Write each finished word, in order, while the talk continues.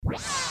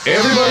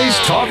Everybody's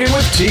Talking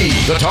with T,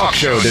 the talk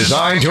show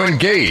designed to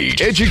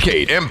engage,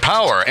 educate,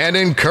 empower, and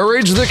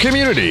encourage the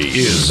community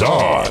is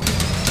on.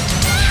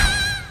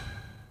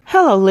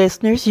 Hello,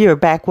 listeners. You're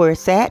back where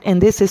it's at,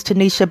 and this is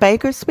Tanisha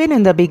Baker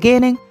spinning the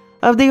beginning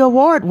of the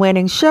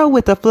award-winning show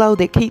with a flow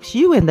that keeps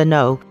you in the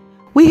know.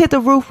 We hit the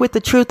roof with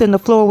the truth and the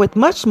floor with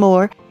much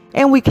more,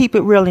 and we keep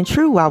it real and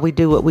true while we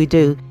do what we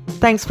do.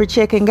 Thanks for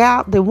checking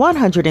out the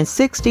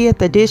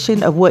 160th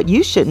edition of What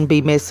You Shouldn't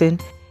Be Missing.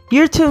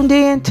 You're tuned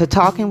in to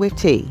Talking with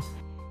T.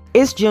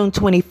 It's June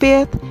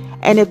 25th,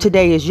 and if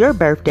today is your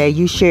birthday,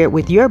 you share it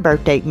with your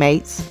birthday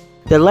mates,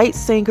 the late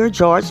singer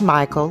George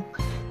Michael,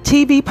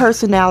 TV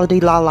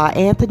personality Lala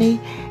Anthony,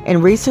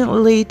 and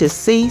recently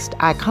deceased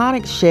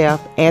iconic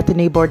chef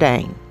Anthony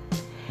Bourdain.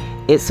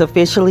 It's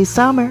officially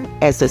summer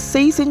as the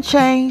season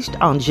changed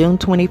on June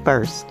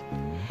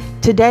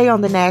 21st. Today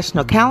on the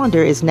national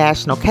calendar is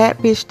National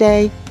Catfish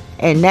Day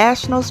and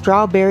National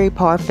Strawberry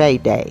Parfait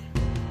Day.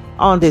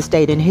 On this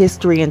date in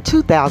history in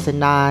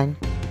 2009,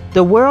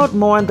 the world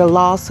mourned the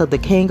loss of the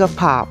king of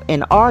pop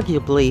and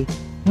arguably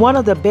one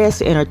of the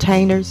best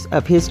entertainers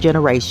of his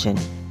generation.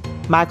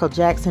 Michael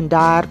Jackson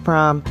died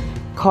from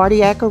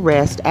cardiac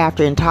arrest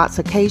after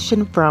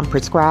intoxication from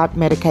prescribed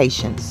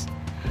medications.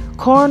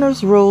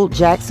 Coroners ruled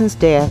Jackson's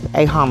death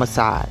a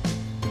homicide.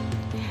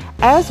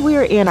 As we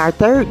are in our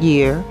third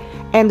year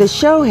and the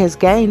show has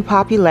gained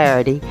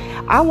popularity,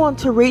 I want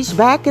to reach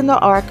back in the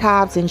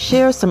archives and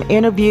share some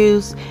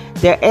interviews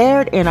that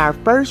aired in our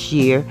first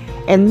year,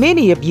 and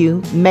many of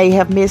you may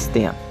have missed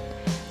them.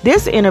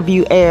 This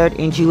interview aired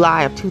in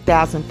July of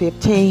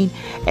 2015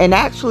 and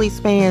actually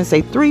spans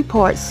a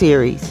 3-part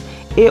series.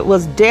 It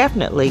was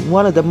definitely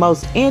one of the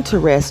most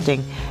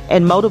interesting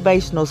and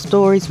motivational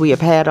stories we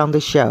have had on the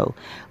show.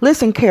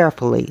 Listen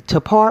carefully to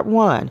part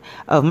 1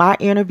 of my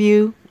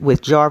interview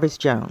with Jarvis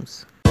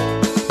Jones.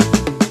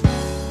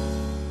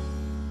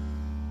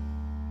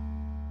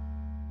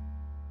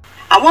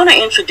 I want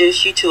to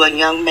introduce you to a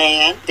young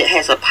man that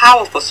has a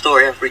powerful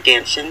story of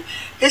redemption.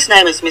 His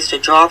name is Mr.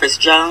 Jarvis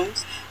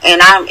Jones,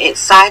 and I'm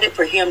excited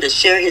for him to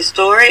share his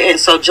story. And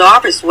so,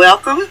 Jarvis,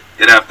 welcome.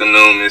 Good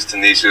afternoon, Miss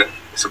Tanisha.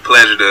 It's a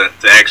pleasure to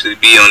actually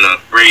be on the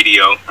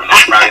radio.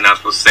 I'm probably not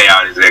supposed to say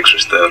all this extra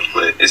stuff,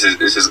 but this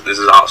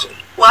is awesome.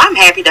 Well, I'm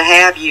happy to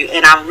have you,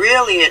 and I'm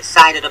really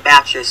excited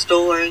about your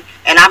story,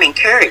 and I'm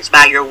encouraged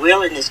by your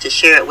willingness to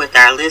share it with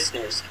our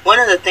listeners. One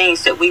of the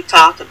things that we've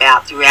talked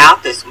about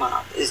throughout this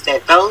month is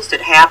that those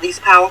that have these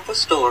powerful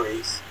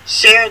stories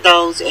share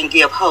those and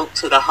give hope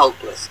to the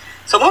hopeless.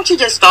 So won't you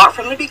just start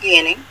from the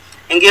beginning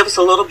and give us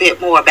a little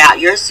bit more about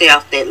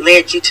yourself that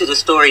led you to the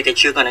story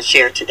that you're going to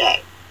share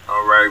today?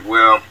 All right,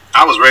 well,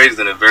 I was raised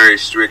in a very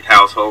strict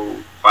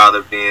household,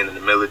 father being in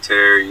the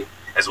military,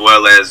 as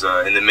well as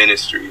in the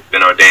ministry,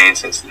 been ordained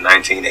since the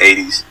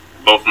 1980s.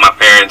 Both of my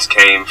parents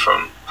came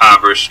from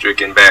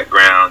poverty-stricken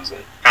backgrounds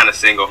and kind of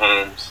single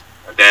homes.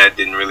 My dad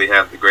didn't really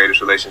have the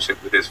greatest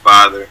relationship with his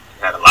father.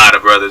 He had a lot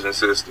of brothers and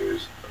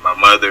sisters. My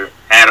mother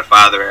had a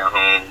father at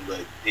home,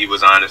 but he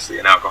was honestly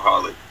an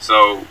alcoholic.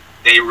 So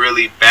they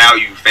really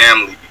value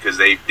family because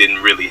they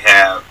didn't really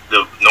have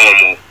the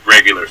normal,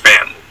 regular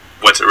family.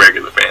 What's a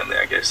regular family,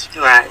 I guess.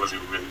 Right. Was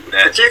it really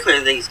that?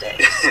 Particularly these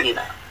days, you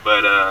know.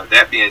 But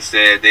that being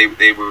said,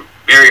 they were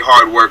very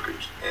hard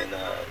workers, and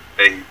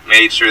they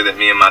made sure that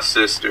me and my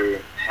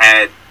sister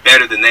had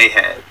better than they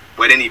had,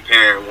 what any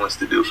parent wants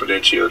to do for their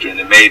children,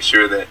 and made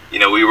sure that, you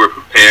know, we were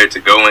prepared to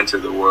go into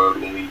the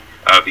world when we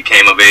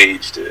became of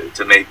age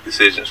to make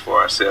decisions for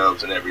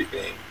ourselves and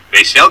everything.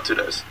 They sheltered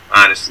us,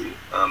 honestly,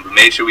 but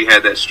made sure we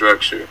had that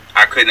structure.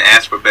 I couldn't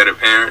ask for a better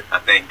parent. I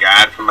thank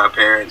God for my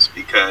parents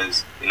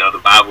because, you know, the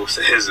Bible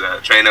says,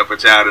 train up a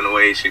child in the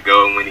way he should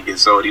go, and when he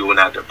gets old, he will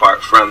not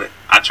depart from it.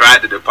 I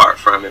tried to depart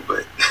from it,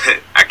 but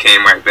I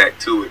came right back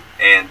to it,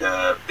 and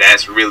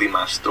that's really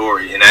my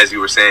story. And as you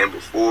were saying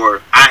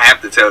before, I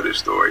have to tell this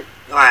story.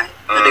 Right,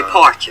 the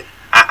departure.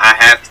 I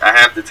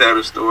have to tell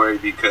the story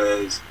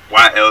because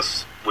why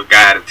else would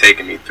God have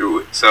taken me through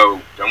it? So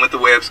I went to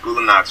Webb School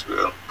in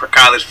Knoxville. For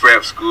college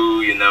prep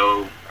school, you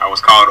know, I was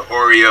called an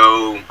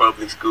Oreo in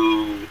public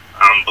school.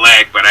 I'm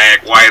black, but I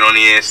act white on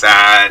the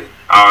inside, and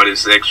all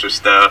this extra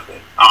stuff.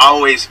 And I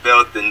always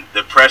felt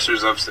the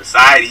pressures of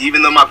society,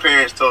 even though my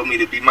parents told me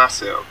to be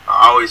myself.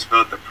 I always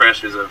felt the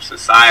pressures of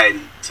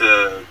society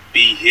to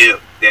be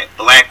hip, that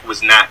black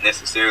was not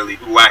necessarily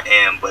who I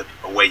am, but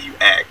the way you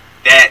act.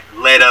 That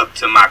led up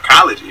to my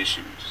college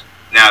issues.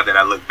 Now that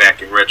I look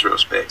back in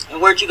retrospect.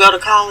 And where'd you go to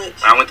college?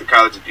 I went to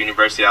college at the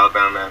University of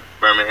Alabama,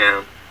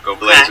 Birmingham. Go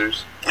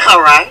Blazers. Okay.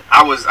 All right.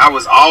 I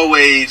was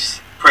always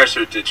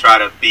pressured to try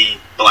to be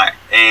black,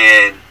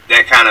 and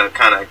that kind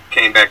of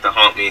came back to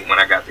haunt me when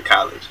I got to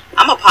college.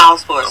 I'm gonna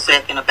pause for a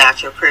second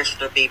about your pressure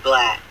to be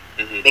black,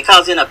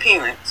 because in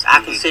appearance,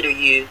 I consider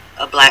you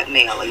a black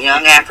male, a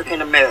young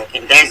African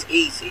American. That's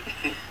easy.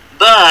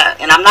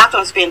 But, and I'm not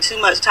going to spend too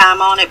much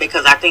time on it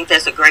because I think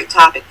that's a great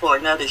topic for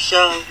another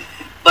show.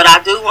 But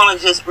I do want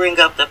to just bring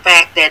up the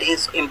fact that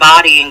it's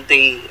embodying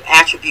the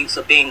attributes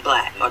of being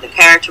black, or the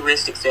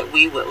characteristics that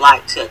we would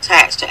like to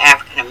attach to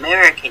African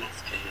Americans,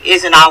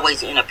 isn't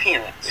always in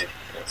appearance.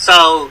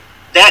 So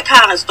that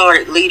kind of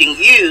started leading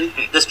you,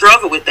 the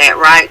struggle with that,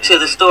 right, to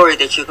the story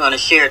that you're going to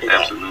share today.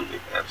 Absolutely.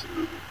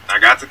 I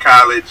got to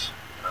college.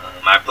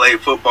 I played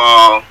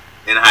football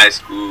in high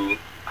school.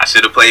 I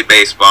should have played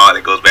baseball.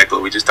 That goes back to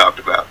what we just talked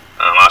about.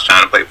 I was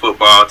trying to play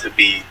football to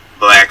be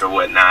black or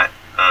whatnot,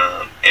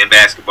 and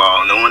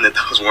basketball, knowing that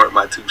those weren't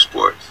my two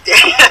sports.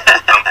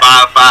 I'm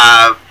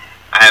 5'5".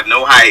 I have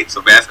no height,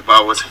 so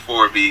basketball was a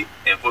 4B.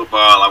 In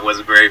football, I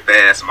wasn't very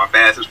fast. So my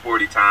fastest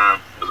 40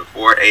 time was a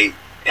 4.8.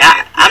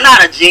 I'm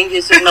not a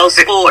genius in those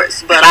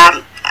sports, but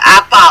I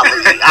follow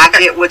you. I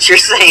get what you're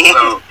saying.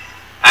 So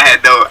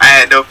I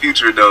had no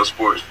future in those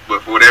sports,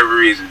 but for whatever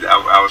reason,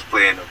 I was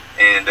playing them.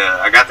 And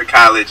I got to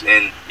college,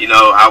 and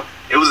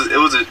it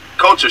was a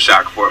culture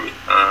shock for me.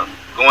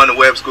 Going to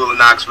Webb School in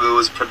Knoxville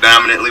was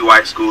predominantly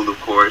white school, of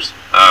course.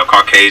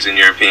 Caucasian,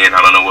 European.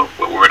 I don't know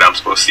what word I'm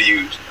supposed to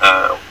use.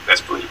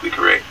 That's politically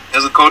correct. It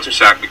was a culture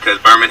shock because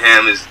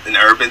Birmingham is an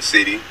urban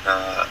city.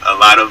 A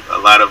lot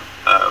of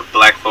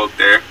black folk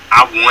there.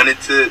 I wanted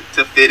to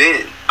fit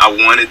in. I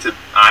wanted to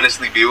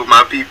honestly be with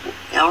my people.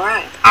 All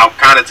right. I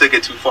kind of took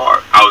it too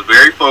far. I was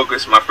very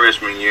focused my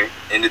freshman year.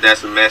 Ended that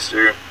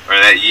semester or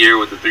that year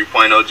with a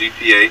 3.0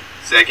 GPA.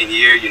 Second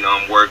year,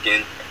 I'm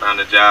working. Found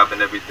a job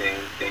and everything.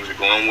 Things are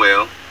going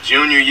well.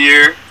 Junior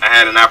year, I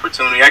had an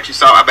opportunity. Actually,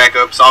 I back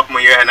up. Sophomore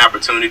year, I had an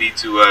opportunity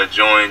to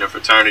join a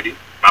fraternity.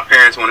 My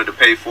parents wanted to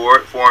pay for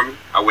it for me.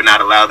 I would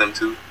not allow them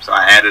to, so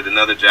I added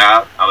another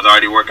job. I was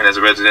already working as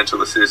a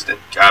residential assistant.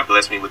 God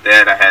blessed me with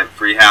that. I had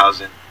free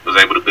housing. Was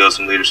able to build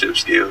some leadership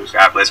skills.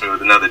 God blessed me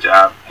with another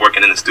job,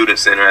 working in the student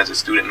center as a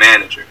student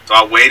manager. So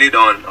I waited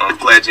on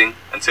pledging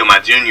until my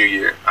junior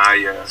year.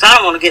 So I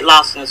don't want to get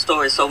lost in the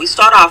story. So we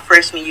start off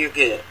freshman year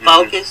good.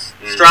 Focus,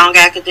 strong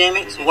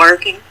academics,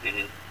 working,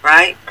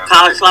 right? Absolutely.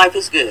 College life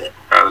is good.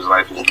 College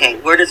life is good. Okay,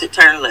 where does it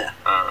turn left?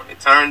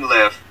 It turned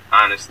left,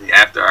 honestly,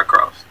 after I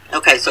crossed.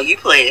 Okay, so you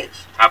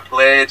pledged. I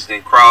pledged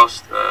and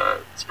crossed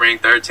spring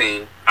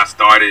 13. I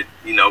started,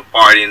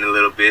 partying a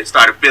little bit,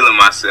 started feeling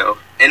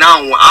myself. And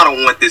I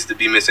don't want this to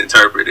be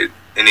misinterpreted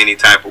in any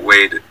type of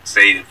way to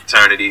say that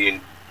fraternity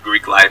and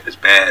Greek life is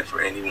bad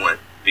for anyone.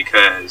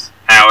 Because,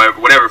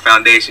 however, whatever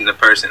foundation the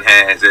person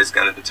has, it's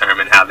going to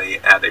determine how they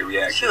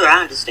react. Sure,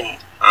 I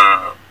understand.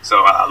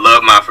 So I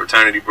love my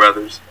fraternity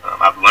brothers.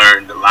 I've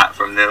learned a lot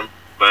from them.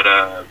 But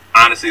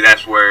honestly,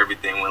 that's where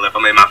everything went left.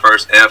 I made my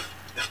first F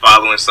the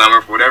following summer.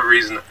 For whatever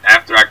reason,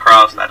 after I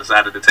crossed, I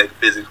decided to take a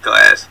physics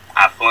class.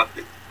 I flunked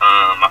it.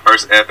 My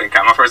first F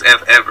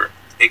ever.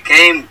 It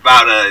came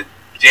about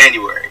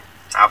January.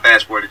 I'll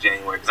fast forward to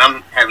January because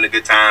I'm having a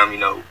good time.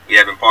 We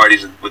having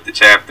parties with the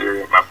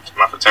chapter,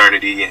 my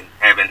fraternity, and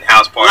having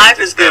house parties. Life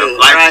is good.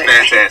 Life is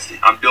fantastic.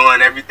 I'm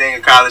doing everything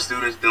a college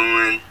student's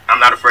doing. I'm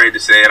not afraid to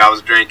say it. I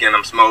was drinking.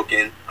 I'm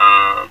smoking.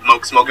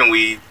 Smoking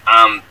weed.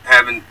 I'm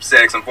having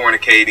sex. I'm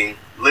fornicating.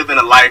 Living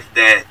a life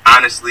that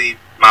honestly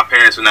my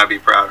parents would not be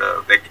proud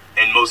of.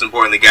 And most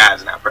importantly,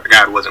 God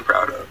wasn't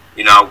proud of.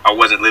 I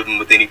wasn't living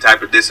with any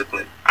type of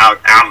discipline.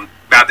 I'm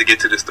about to get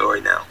to the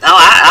story now. No,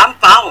 I'm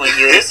following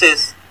you. This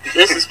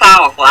is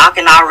powerful. I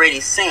can already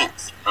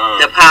sense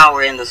the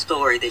power in the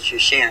story that you're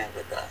sharing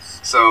with us.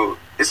 So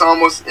it's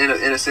almost, in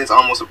a sense,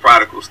 almost a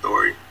prodigal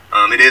story.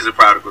 It is a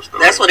prodigal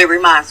story. That's what it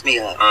reminds me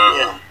of.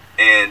 Yeah.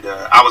 And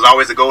I was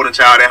always a golden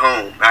child at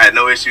home. I had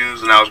no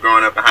issues when I was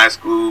growing up in high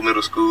school,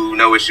 middle school,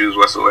 no issues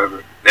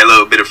whatsoever. That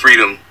little bit of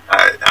freedom,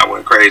 I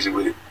went crazy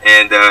with it.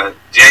 And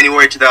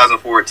January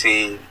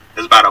 2014, it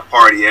was about a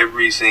party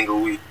every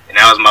single week. And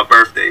that was my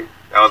birthday.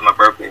 That was my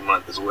birthday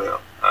month as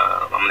well.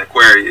 I'm an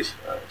Aquarius,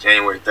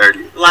 January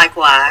 30th.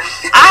 Likewise.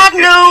 I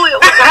knew it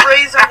was a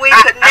reason we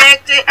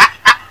connected.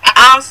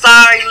 I'm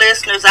sorry,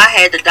 listeners, I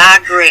had to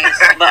digress,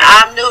 but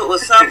I knew it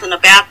was something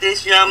about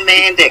this young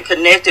man that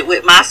connected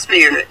with my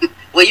spirit.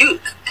 Will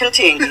you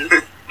continue?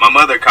 My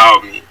mother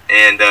called me,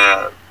 and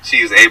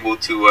she was able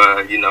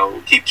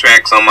to, keep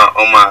tracks on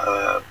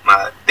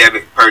my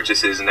debit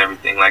purchases and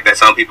everything like that.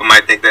 Some people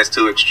might think that's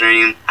too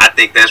extreme. I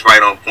think that's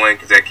right on point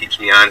because that keeps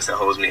me honest and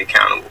holds me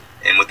accountable.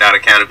 And without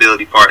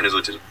accountability partners,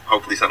 which is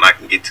hopefully something I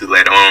can get to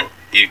later on,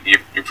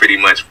 you're pretty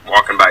much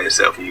walking by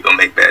yourself and you're going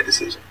to make bad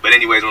decisions. But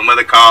anyways, my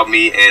mother called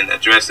me and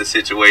addressed the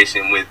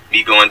situation with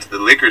me going to the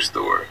liquor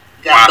store.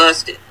 Got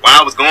busted. Why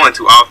I was going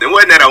too often. It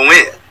wasn't that I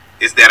went.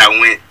 It's that I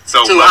went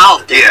so too much.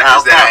 Often. Yeah,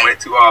 it's that I went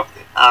too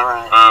often. All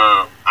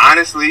right.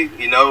 Honestly,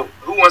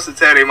 who wants to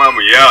tell their mama,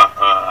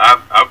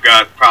 I've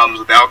got problems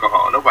with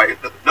alcohol?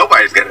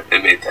 Nobody's going to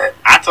admit that.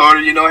 I told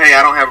her, hey,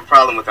 I don't have a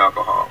problem with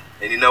alcohol.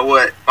 And you know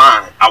what?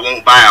 Fine. I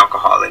won't buy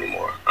alcohol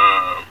anymore.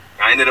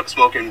 I ended up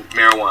smoking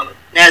marijuana.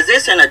 Now, is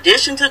this in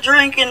addition to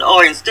drinking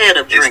or instead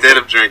of drinking? Instead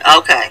of drinking.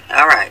 Okay.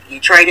 All right. You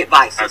traded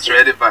vices. I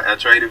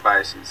traded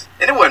vices.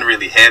 And it wasn't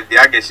really heavy.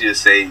 I guess you'd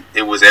say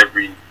it was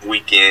every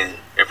weekend.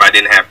 If I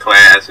didn't have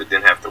class or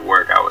didn't have to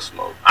work, I would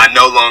smoke. I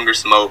no longer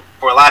smoke.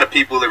 For a lot of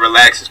people, it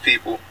relaxes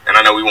people. And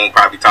I know we won't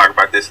probably talk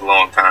about this a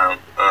long time.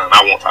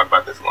 I won't talk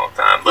about this a long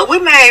time. But we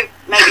may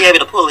be able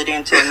to pull it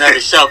into another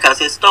show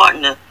because it's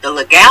starting to, the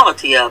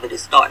legality of it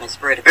is starting to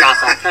spread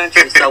across our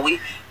country. So we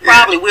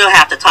probably will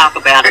have to talk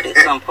about it at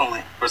some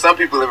point. For some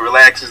people, it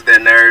relaxes their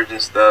nerves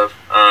and stuff,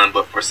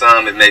 but for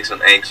some, it makes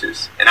them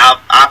anxious. And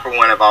I, for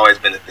one, have always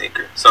been a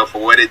thinker. So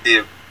for what it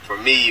did for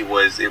me it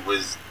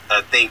was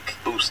a think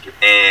booster,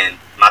 and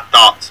my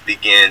thoughts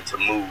began to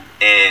move,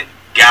 and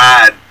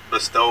God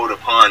bestowed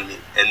upon me.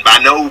 And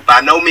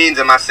by no means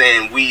am I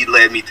saying weed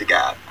led me to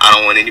God. I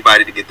don't want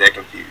anybody to get that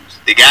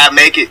confused. Did God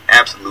make it?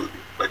 Absolutely.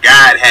 But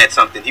God had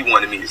something he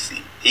wanted me to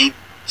see. He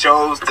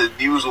chose to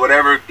use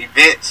whatever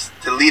events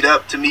to lead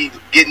up to me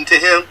getting to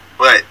him,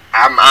 but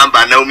I'm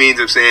by no means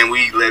of saying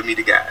weed led me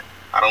to God.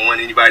 I don't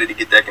want anybody to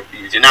get that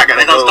confused. You're not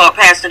gonna start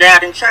passing it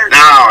out in church.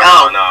 No.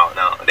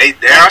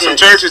 There are some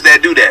churches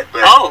that do that,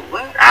 but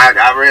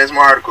I read some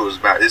articles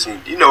about this.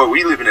 You know,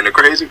 we living in a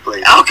crazy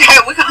place. Okay,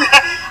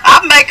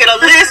 I'm making a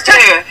list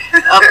here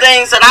of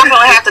things that I'm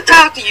gonna have to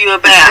talk to you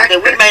about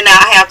that we may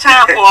not have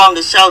time for on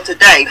the show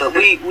today, but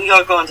we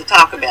are going to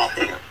talk about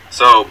them.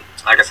 So,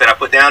 like I said, I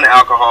put down the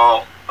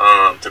alcohol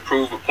to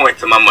prove a point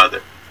to my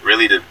mother,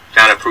 really to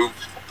kind of prove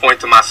a point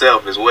to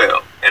myself as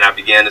well, and I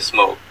began to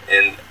smoke.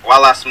 And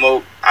while I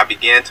smoked, I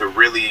began to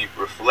really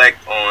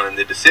reflect on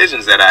the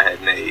decisions that I had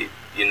made,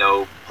 you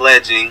know,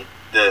 pledging,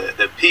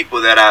 the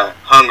people that I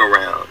hung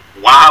around,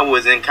 why I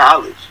was in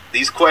college.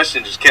 These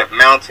questions just kept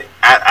mounting.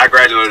 I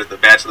graduated with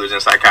a bachelor's in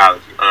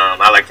psychology.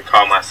 I like to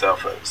call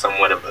myself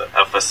somewhat of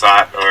a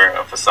facade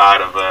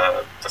of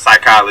a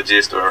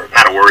psychologist, or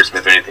not a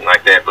wordsmith or anything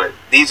like that, but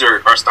these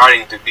are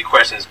starting to be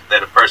questions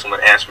that a person would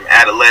ask from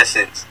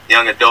adolescence,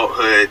 young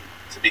adulthood,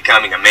 to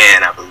becoming a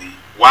man, I believe.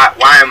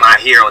 Why am I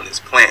here on this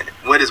planet?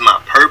 What is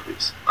my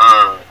purpose?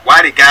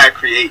 Why did God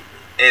create me?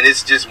 And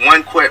it's just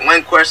one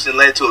question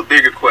led to a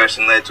bigger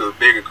question, led to a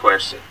bigger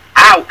question.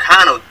 I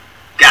kind of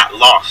got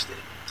lost in it.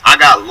 I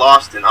got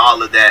lost in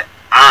all of that.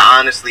 I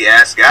honestly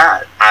asked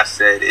God. I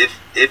said, if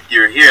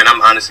you're here, and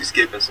I'm honestly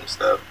skipping some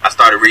stuff, I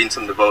started reading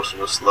some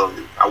devotionals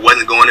slowly. I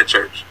wasn't going to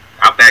church.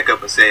 I'll back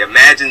up and say,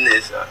 imagine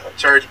this, a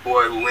church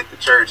boy who went to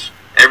church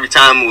every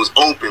time it was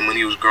open when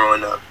he was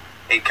growing up.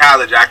 In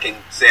college, I can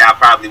say I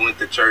probably went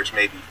to church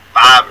maybe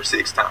 5 or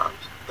 6 times.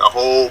 The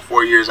whole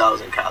 4 years I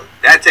was in college.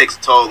 That takes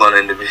a toll on an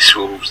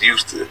individual who's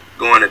used to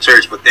going to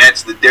church, but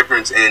that's the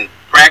difference in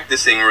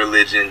practicing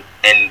religion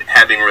and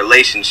having a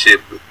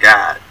relationship with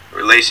God, a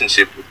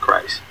relationship with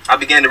Christ. I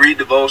began to read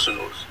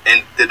devotionals,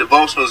 and the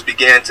devotionals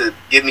began to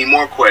give me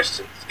more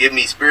questions, give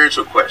me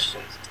spiritual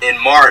questions.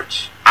 In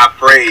March, I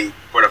prayed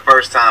for the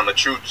first time a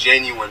true,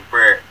 genuine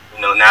prayer.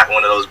 You know, not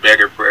one of those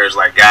beggar prayers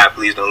like, God,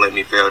 please don't let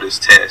me fail this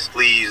test.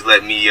 Please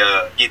let me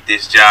get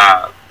this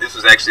job. This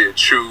was actually a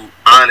true,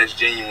 honest,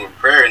 genuine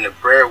prayer. And the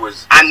prayer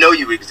was, I know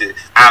you exist.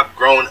 I've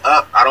grown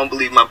up. I don't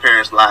believe my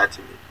parents lied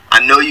to me.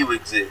 I know you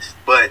exist,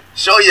 but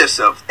show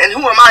yourself. And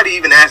who am I to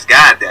even ask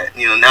God that?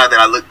 You know, now that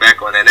I look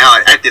back on that,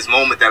 now at this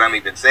moment that I'm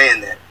even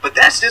saying that. But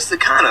that's just the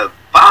kind of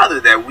father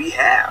that we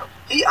have.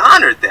 He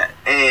honored that.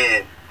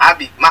 And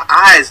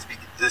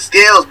the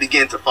scales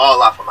began to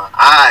fall off of my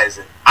eyes,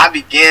 and I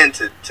began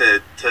to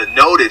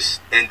notice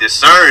and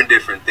discern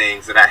different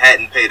things that I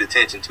hadn't paid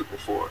attention to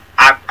before.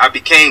 I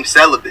became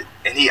celibate,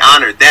 and he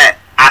honored that.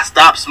 I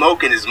stopped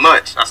smoking as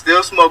much. I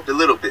still smoked a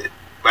little bit,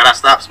 but I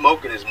stopped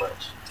smoking as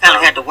much. Kind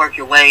of had to work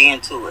your way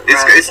into it,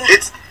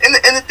 right?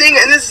 And the thing,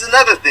 and this is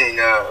another thing.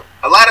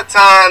 A lot of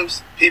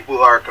times people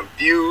are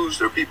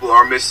confused, or people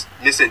are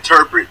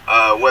misinterpret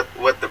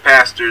what the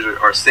pastors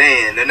are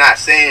saying. They're not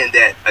saying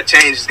that a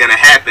change is going to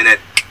happen at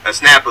a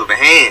snap of a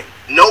hand.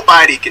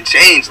 Nobody can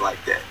change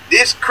like that.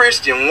 This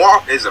Christian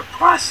walk is a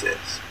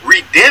process.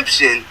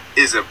 Redemption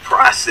is a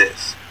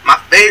process. My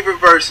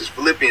favorite verse is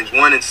Philippians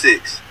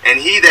 1:6.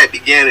 And he that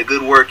began a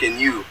good work in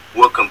you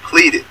will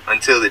complete it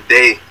until the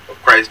day of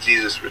Christ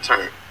Jesus'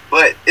 return.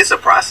 But it's a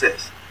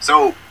process.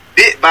 So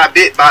bit by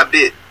bit by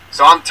bit.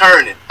 So I'm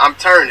turning.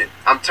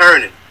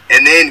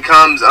 And then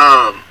comes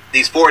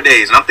these 4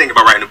 days. And I'm thinking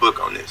about writing a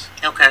book on this.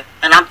 Okay.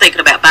 And I'm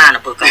thinking about buying a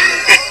book on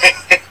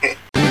this.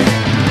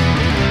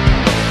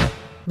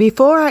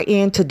 Before I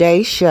end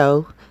today's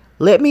show,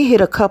 let me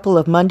hit a couple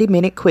of Monday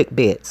Minute quick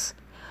bits.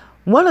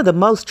 One of the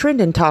most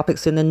trending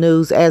topics in the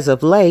news as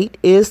of late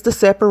is the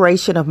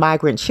separation of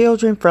migrant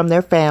children from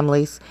their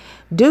families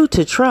due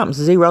to Trump's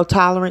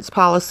zero-tolerance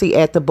policy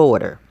at the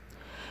border.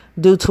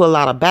 Due to a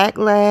lot of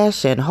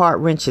backlash and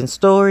heart-wrenching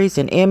stories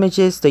and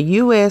images, the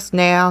U.S.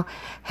 now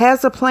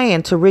has a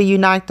plan to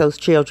reunite those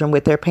children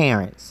with their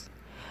parents.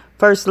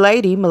 First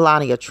Lady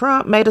Melania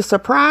Trump made a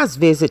surprise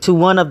visit to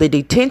one of the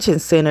detention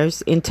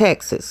centers in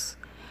Texas.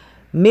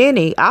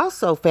 Many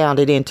also found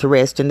it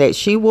interesting that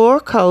she wore a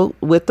coat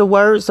with the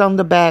words on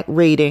the back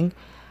reading,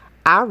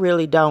 "I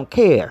really don't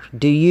care,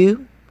 do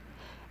you?"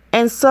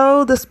 And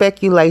so the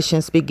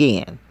speculations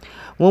began.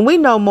 When we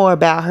know more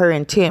about her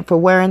intent for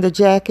wearing the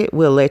jacket,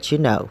 we'll let you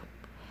know.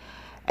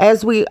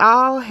 As we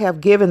all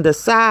have given the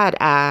side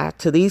eye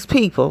to these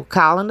people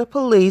calling the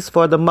police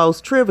for the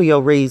most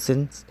trivial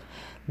reasons,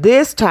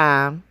 this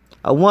time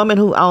a woman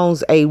who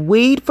owns a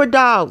Weed for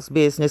Dogs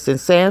business in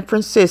San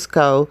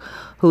Francisco,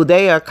 who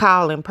they are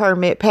calling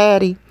Permit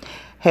Patty,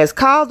 has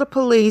called the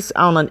police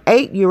on an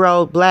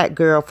 8-year-old black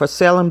girl for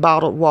selling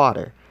bottled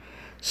water.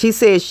 She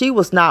said she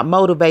was not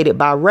motivated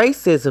by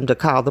racism to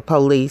call the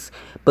police,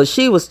 but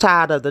she was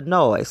tired of the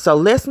noise. So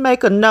let's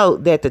make a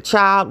note that the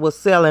child was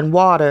selling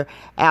water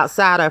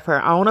outside of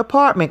her own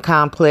apartment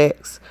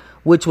complex,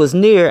 which was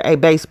near a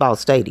baseball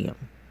stadium.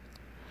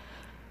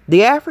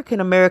 The African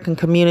American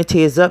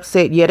community is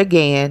upset yet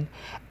again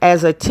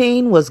as a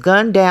teen was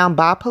gunned down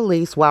by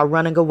police while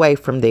running away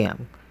from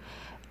them.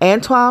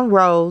 Antoine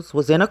Rose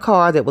was in a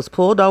car that was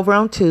pulled over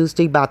on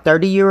Tuesday by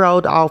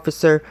 30-year-old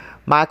officer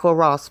Michael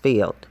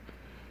Rossfield.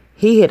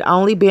 He had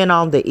only been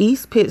on the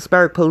East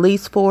Pittsburgh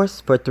police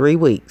force for 3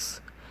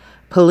 weeks.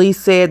 Police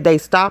said they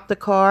stopped the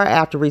car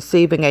after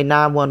receiving a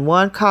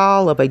 911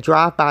 call of a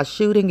drive-by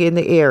shooting in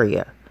the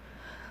area.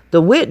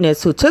 The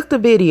witness who took the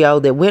video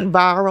that went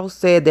viral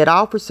said that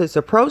officers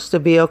approached the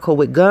vehicle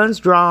with guns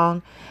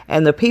drawn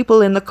and the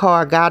people in the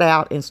car got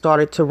out and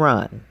started to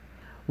run.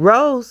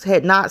 Rose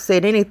had not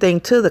said anything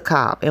to the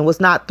cop and was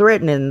not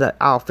threatening the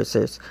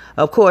officers.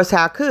 Of course,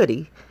 how could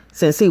he,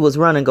 since he was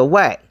running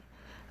away?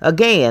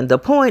 Again, the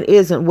point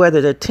isn't whether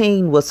the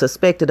teen was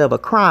suspected of a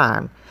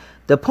crime.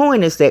 The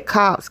point is that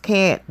cops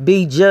can't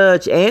be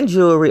judge and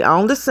jury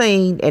on the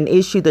scene and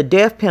issue the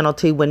death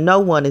penalty when no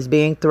one is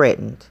being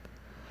threatened.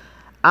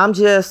 I'm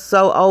just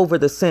so over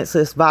the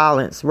senseless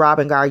violence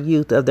robbing our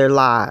youth of their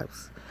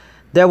lives.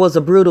 There was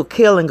a brutal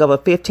killing of a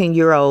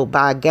 15-year-old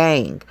by a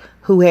gang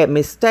who had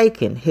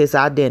mistaken his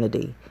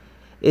identity.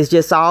 It's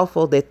just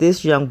awful that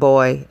this young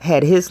boy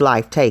had his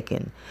life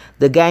taken.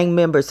 The gang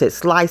members had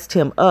sliced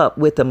him up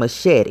with a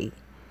machete.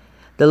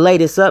 The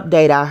latest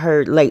update I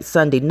heard late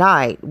Sunday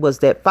night was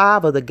that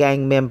 5 of the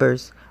gang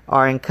members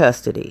are in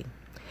custody.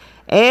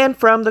 And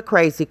from the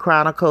Crazy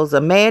Chronicles,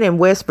 a man in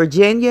West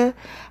Virginia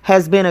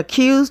has been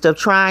accused of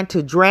trying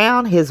to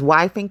drown his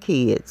wife and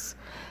kids.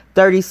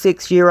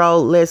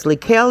 36-year-old Leslie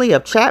Kelly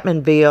of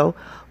Chapmanville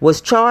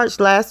was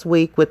charged last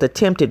week with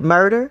attempted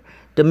murder,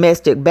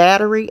 domestic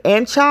battery,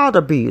 and child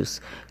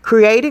abuse,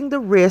 creating the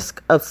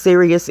risk of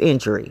serious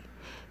injury.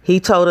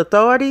 He told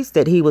authorities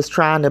that he was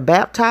trying to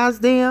baptize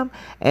them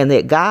and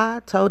that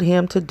God told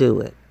him to do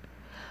it.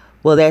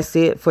 Well, that's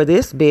it for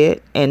this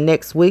bit, and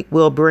next week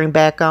we'll bring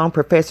back on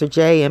Professor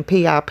J and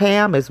P.I.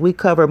 Pam as we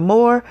cover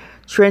more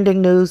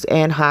trending news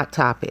and hot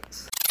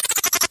topics.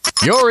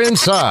 You're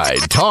inside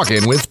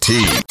Talking with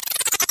T.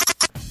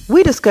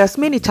 We discuss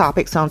many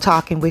topics on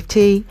Talking with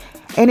T,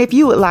 and if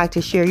you would like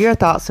to share your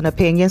thoughts and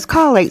opinions,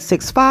 call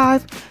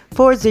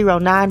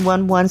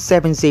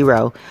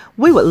 865-409-1170.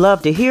 We would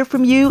love to hear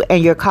from you,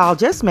 and your call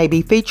just may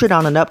be featured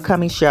on an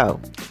upcoming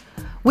show.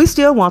 We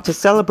still want to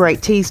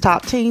celebrate T's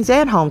top teens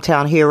and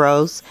hometown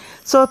heroes,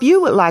 so if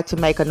you would like to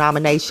make a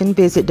nomination,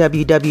 visit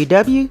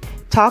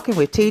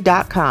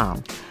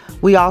www.talkingwitht.com.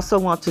 We also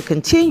want to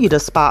continue to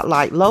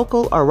spotlight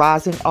local or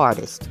rising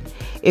artists.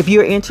 If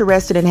you're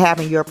interested in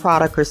having your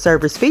product or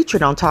service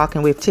featured on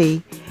Talking with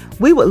T,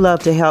 we would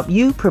love to help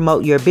you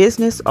promote your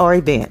business or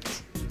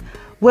event.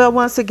 Well,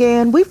 once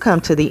again, we've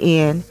come to the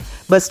end,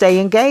 but stay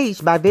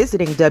engaged by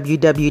visiting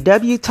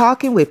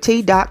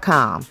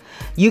www.talkingwitht.com.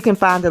 You can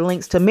find the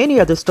links to many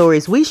of the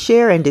stories we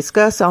share and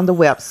discuss on the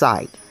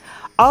website.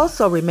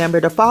 Also,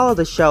 remember to follow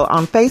the show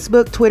on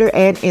Facebook, Twitter,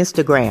 and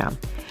Instagram.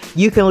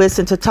 You can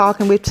listen to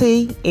Talking with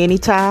T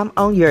anytime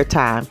on your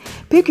time.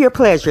 Pick your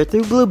pleasure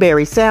through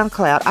Blueberry,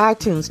 SoundCloud,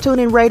 iTunes,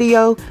 TuneIn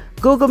Radio,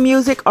 Google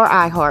Music, or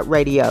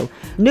iHeartRadio.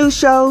 New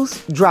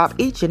shows drop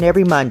each and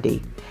every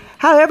Monday.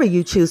 However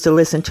you choose to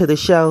listen to the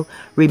show,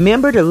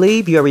 remember to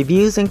leave your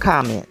reviews and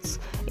comments.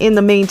 In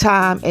the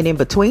meantime and in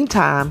between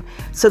time,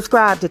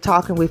 subscribe to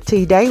Talking with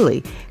T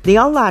Daily, the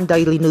online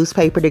daily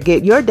newspaper to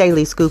get your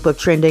daily scoop of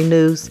trending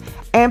news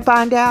and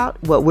find out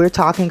what we're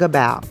talking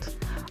about.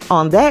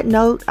 On that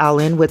note,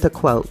 I'll end with a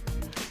quote.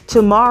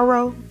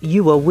 Tomorrow,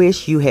 you will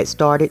wish you had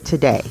started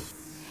today.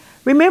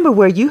 Remember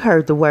where you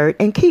heard the word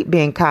and keep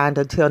being kind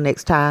until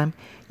next time.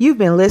 You've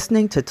been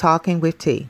listening to Talking with T.